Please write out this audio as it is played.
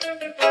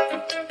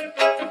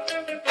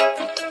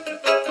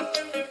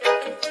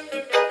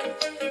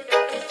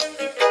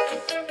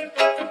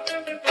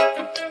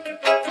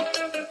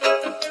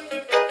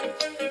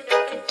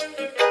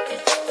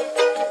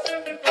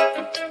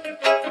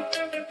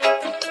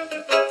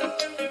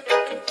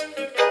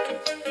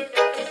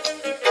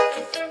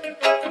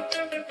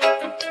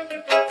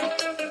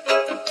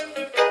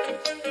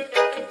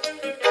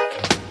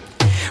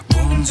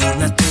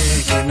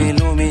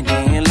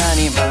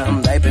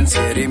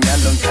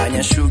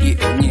asciughi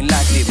ogni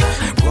lacrima.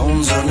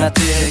 Buongiorno a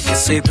te che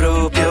sei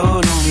proprio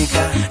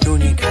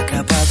l'unica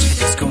capace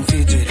di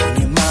sconfiggere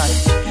ogni male.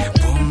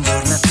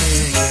 Buongiorno a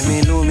te che mi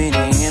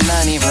illumini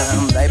l'anima,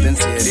 dai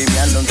pensieri mi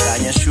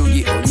allontani,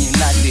 asciughi ogni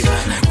lacrima.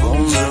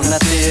 Buongiorno a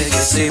te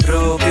che sei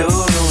proprio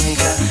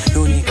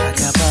l'unica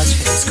capace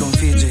di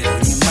sconfiggere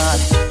ogni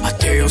male. A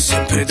te ho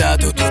sempre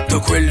dato tutto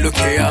quello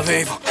che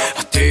avevo,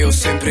 a te ho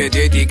sempre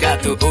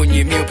dedicato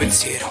ogni mio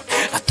pensiero,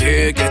 a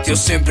te che ti ho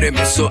sempre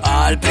messo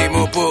al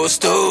primo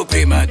posto,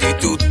 prima di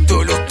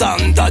tutto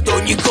lottando ad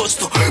ogni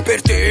costo.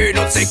 Per te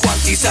non sai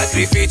quanti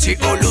sacrifici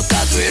ho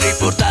lottato e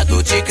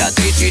riportato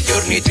cicatrici,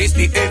 giorni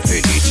tristi e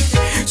felici.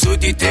 Su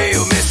di te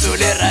ho messo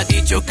le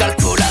radici, ho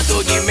calcolato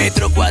ogni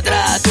metro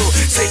quadrato,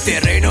 sei il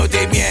terreno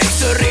dei miei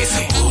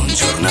sorrisi.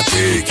 Buongiorno a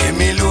te che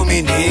mi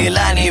illumini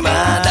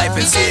l'anima, dai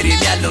pensieri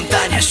mi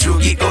allontani,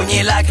 asciughi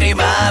ogni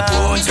lacrima.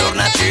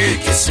 Buongiorno a te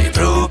che sei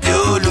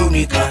proprio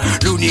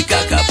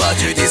l'unica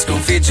capace di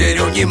sconfiggere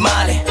ogni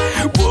male.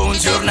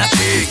 Buongiorno a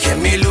te che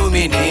mi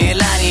illumini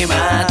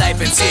l'anima, dai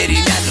pensieri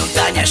mi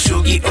allontani,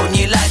 asciughi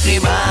ogni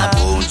lacrima.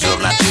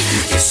 Buongiorno a te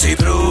che sei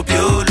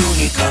proprio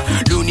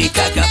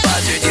l'unica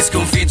capace di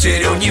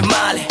sconfiggere ogni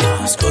male.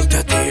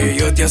 Ascolta te,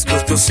 io ti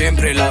ascolto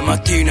sempre la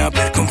mattina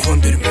per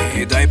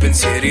confondermi dai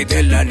pensieri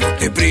della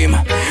notte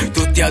prima.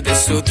 Tutti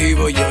adesso ti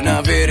vogliono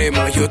avere,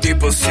 ma io ti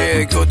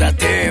posseggo da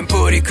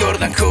tempo.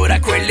 Ricordo ancora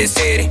quelle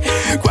sere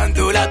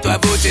quando la tua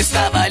voce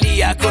stava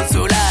lì a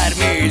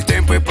consolarmi. Il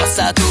tempo è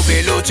passato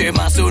veloce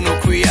ma sono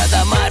qui ad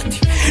amarti.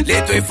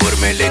 Le tue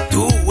forme, le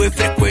tue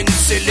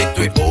frequenze, le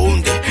tue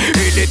onde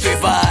e le tue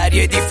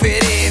varie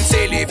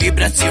differenze, le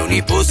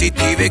vibrazioni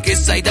positive che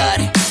sai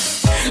dare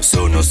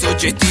sono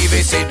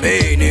soggettive, sei il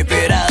bene,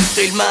 per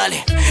altri il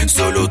male.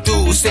 Solo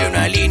tu sei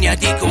una linea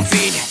di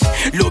confine,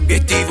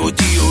 l'obiettivo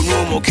di un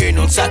uomo che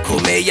non sa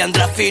come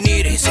andrà a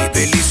finire. Sei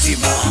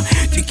bellissima,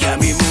 ti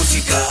chiami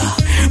musica,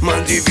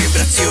 mandi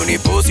vibrazioni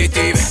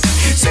positive.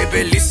 Sei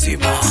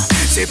bellissima,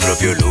 sei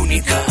proprio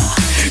l'unica,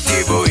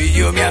 ti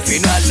voglio mia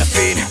fino alla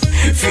fine,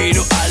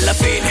 fino alla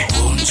fine.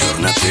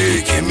 Buongiorno a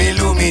te che mi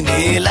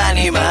illumini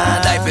l'anima,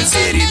 dai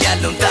pensieri mi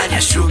allontani,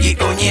 asciughi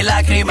ogni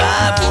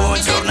lacrima.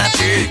 Buongiorno a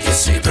te che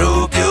sei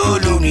proprio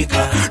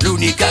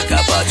l'unica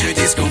capace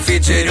di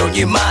sconfiggere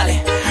ogni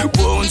male.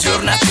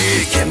 Buongiorno a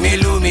te che mi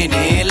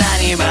illumini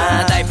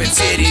l'anima, dai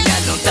pensieri mi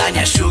allontani,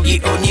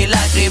 asciughi ogni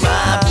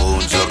lacrima.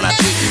 Buongiorno a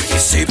te che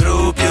sei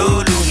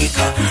proprio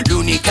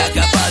l'unica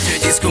capace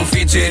di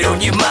sconfiggere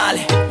ogni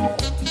male.